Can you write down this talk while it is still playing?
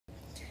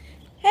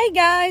Hey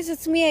guys,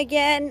 it's me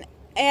again,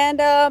 and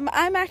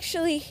I'm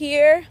actually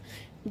here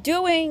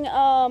doing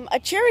a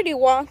charity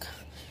walk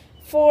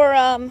for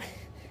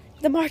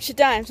the March of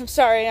Dimes. I'm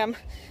sorry, I'm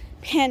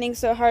panting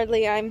so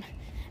hardly. I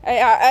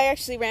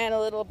actually ran a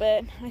little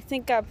bit. I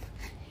think I'm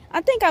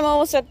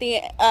almost at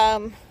the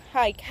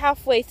hike,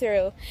 halfway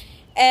through,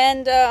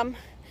 and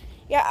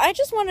yeah, I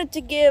just wanted to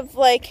give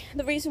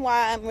the reason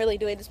why I'm really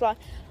doing this walk.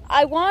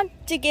 I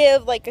want to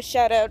give a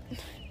shout out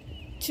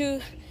to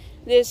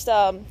this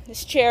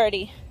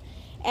charity,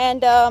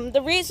 and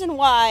the reason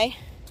why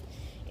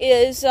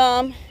is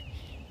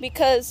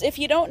because if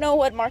you don't know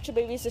what March of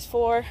Babies is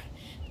for,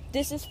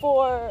 this is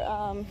for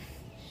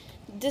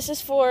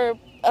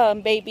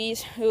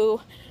babies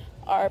who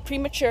are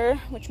premature,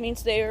 which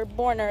means they are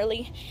born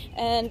early,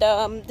 and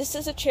this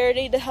is a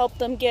charity to help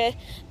them get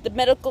the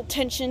medical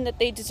attention that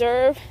they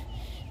deserve,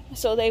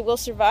 so they will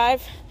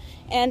survive.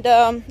 And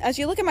as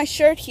you look at my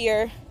shirt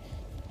here,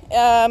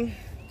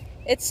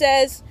 it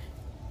says,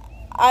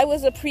 "I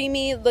was a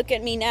preemie, look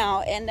at me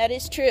now," and that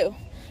is true.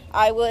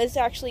 I was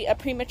actually a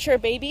premature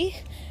baby,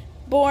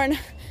 born.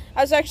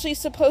 I was actually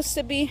supposed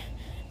to be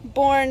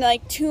born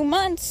 2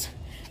 months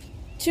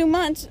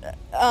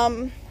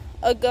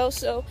ago.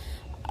 So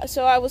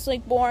I was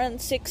born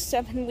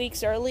 6-7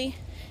 weeks early,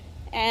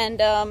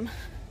 and I'm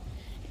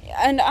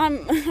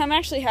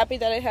actually happy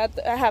that I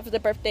have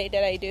the birthday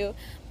that I do.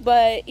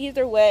 But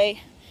either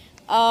way,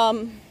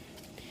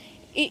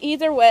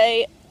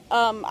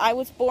 I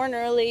was born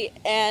early,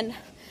 and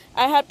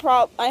I had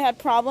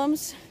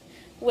problems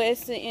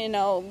with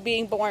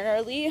being born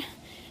early.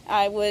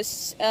 I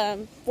was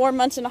 4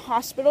 months in the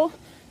hospital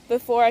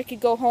before I could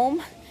go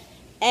home,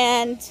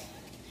 and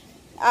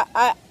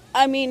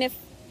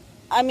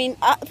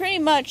pretty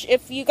much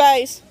if you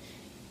guys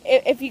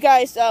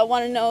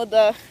want to know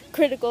the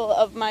critical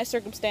of my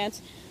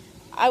circumstance,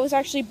 I was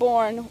actually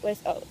born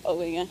with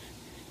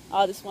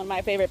this is one of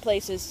my favorite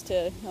places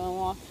to go and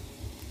walk.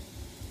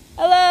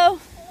 Hello.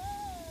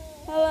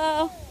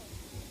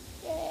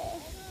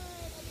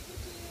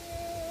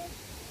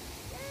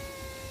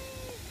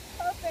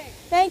 Perfect.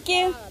 Thank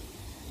you.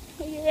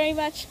 Thank you very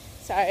much.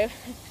 Sorry, I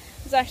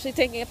was actually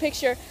taking a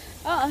picture.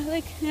 Oh,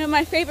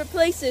 my favorite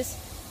places.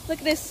 Look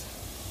at this.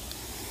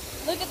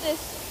 Look at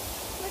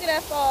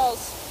that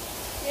falls.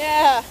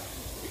 Yeah.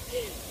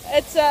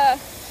 It's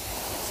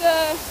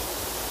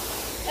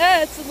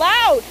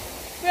loud.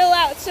 Real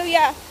loud. So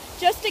yeah,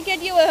 just to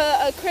give you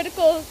a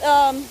critical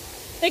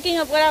thinking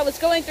of what I was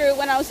going through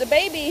when I was a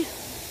baby,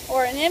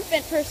 or an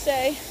infant per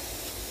se.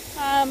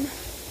 I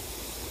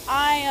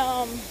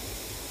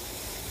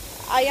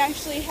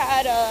actually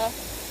had a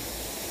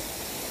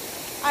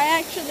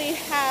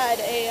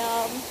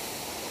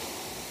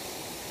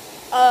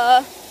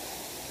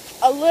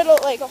little,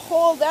 a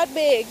hole that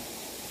big,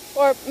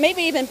 or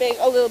maybe even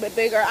a little bit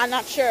bigger, I'm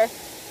not sure,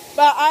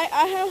 but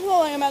I had a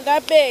hole about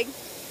that big,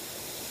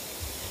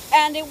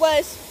 and it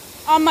was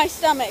on my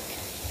stomach,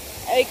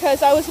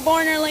 because I was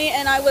born early,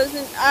 and it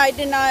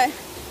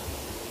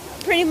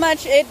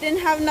didn't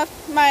have enough,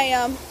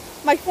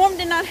 my form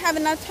did not have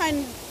enough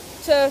time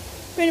to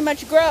pretty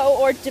much grow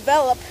or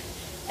develop,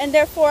 and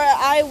therefore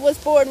I was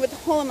born with a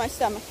hole in my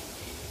stomach,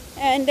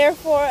 and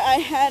therefore I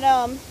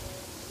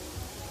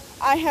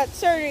had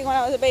surgery when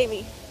I was a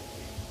baby,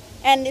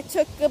 and it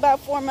took about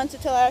 4 months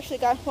until I actually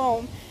got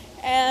home,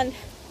 and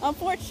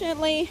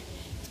unfortunately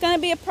it's going to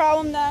be a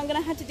problem that I'm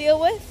going to have to deal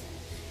with.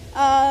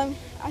 I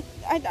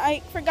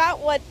forgot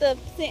what the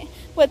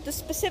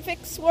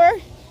specifics were,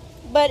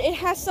 but it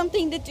has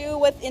something to do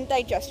with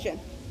indigestion,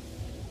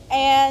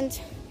 and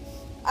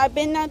I've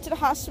been out to the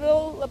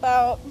hospital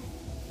about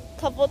a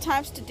couple of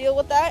times to deal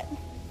with that.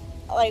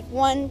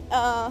 One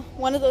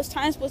of those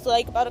times was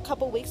about a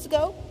couple weeks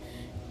ago,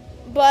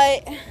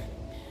 but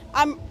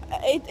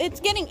it's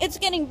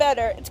getting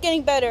better.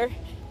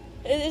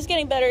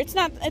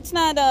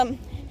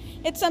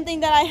 It's something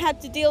that I had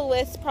to deal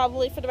with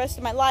probably for the rest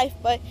of my life,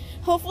 but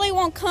hopefully it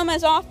won't come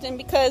as often,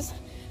 because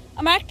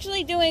I'm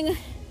actually doing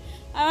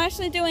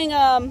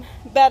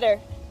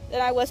better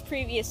than I was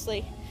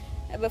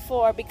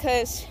before,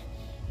 because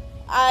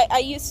I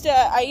used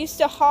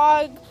to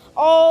hog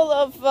all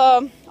of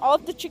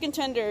the chicken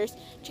tenders.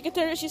 Chicken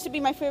tenders used to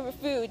be my favorite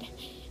food.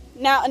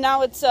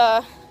 Now it's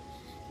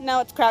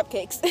crab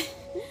cakes.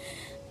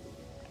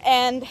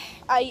 And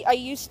I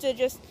used to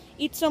just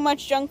eat so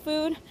much junk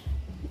food,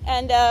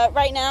 and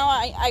right now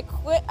I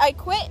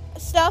quit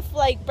stuff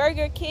like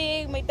Burger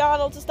King,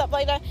 McDonald's, and stuff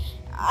like that.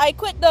 I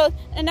quit those,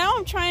 and now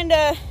I'm trying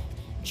to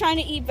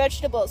eat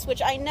vegetables,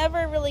 which I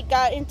never really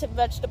got into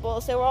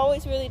vegetables. They were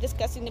always really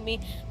disgusting to me,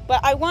 but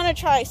I want to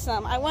try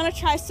some.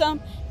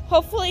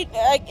 Hopefully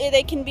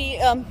they can be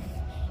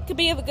could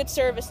be of a good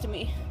service to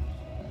me.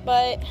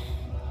 But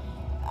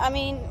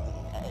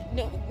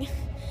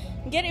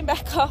getting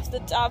back off the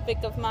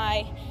topic of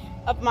my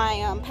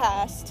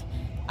past,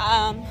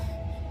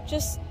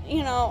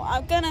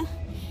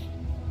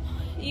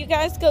 you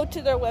guys go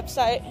to their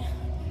website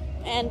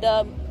and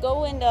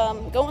go and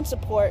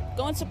support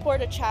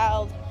a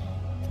child.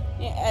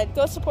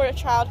 Go support a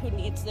child who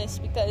needs this,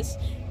 because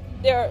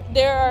there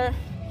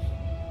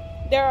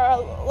are a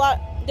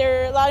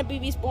lot of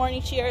babies born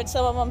each year, and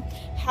some of them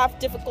have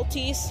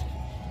difficulties,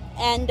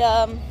 and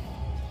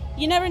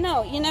you never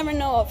know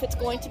if it's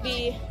going to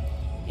be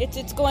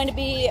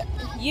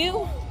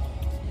you,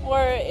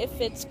 or if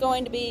it's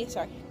going to be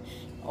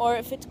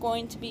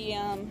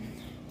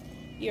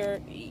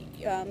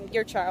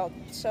your child.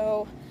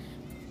 So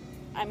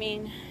I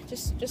mean,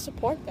 just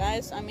support,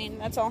 guys. I mean,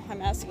 that's all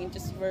I'm asking,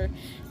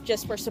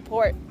 just for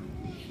support.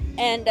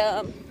 And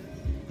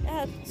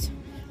that's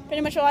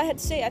pretty much all I had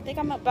to say. I think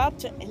I'm about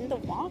to end the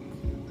walk.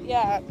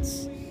 Yeah,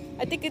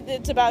 I think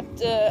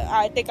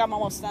I'm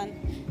almost done.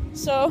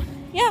 So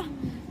yeah,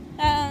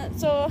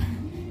 so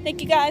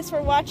thank you guys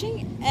for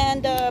watching,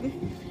 and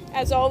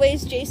as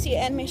always, JC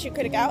and Mission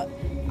Critic out.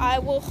 I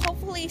will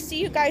hopefully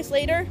see you guys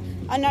later.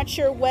 I'm not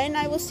sure when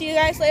I will see you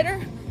guys later,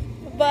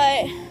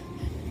 but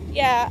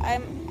yeah,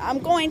 I'm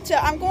going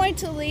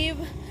to leave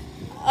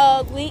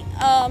a link.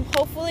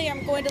 Hopefully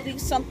I'm going to leave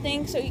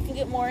something so you can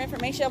get more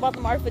information about the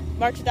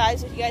March of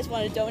Dimes if you guys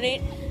want to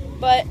donate.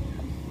 But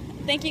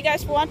thank you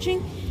guys for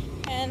watching,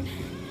 and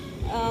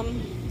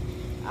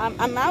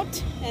I'm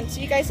out, and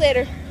see you guys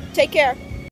later. Take care.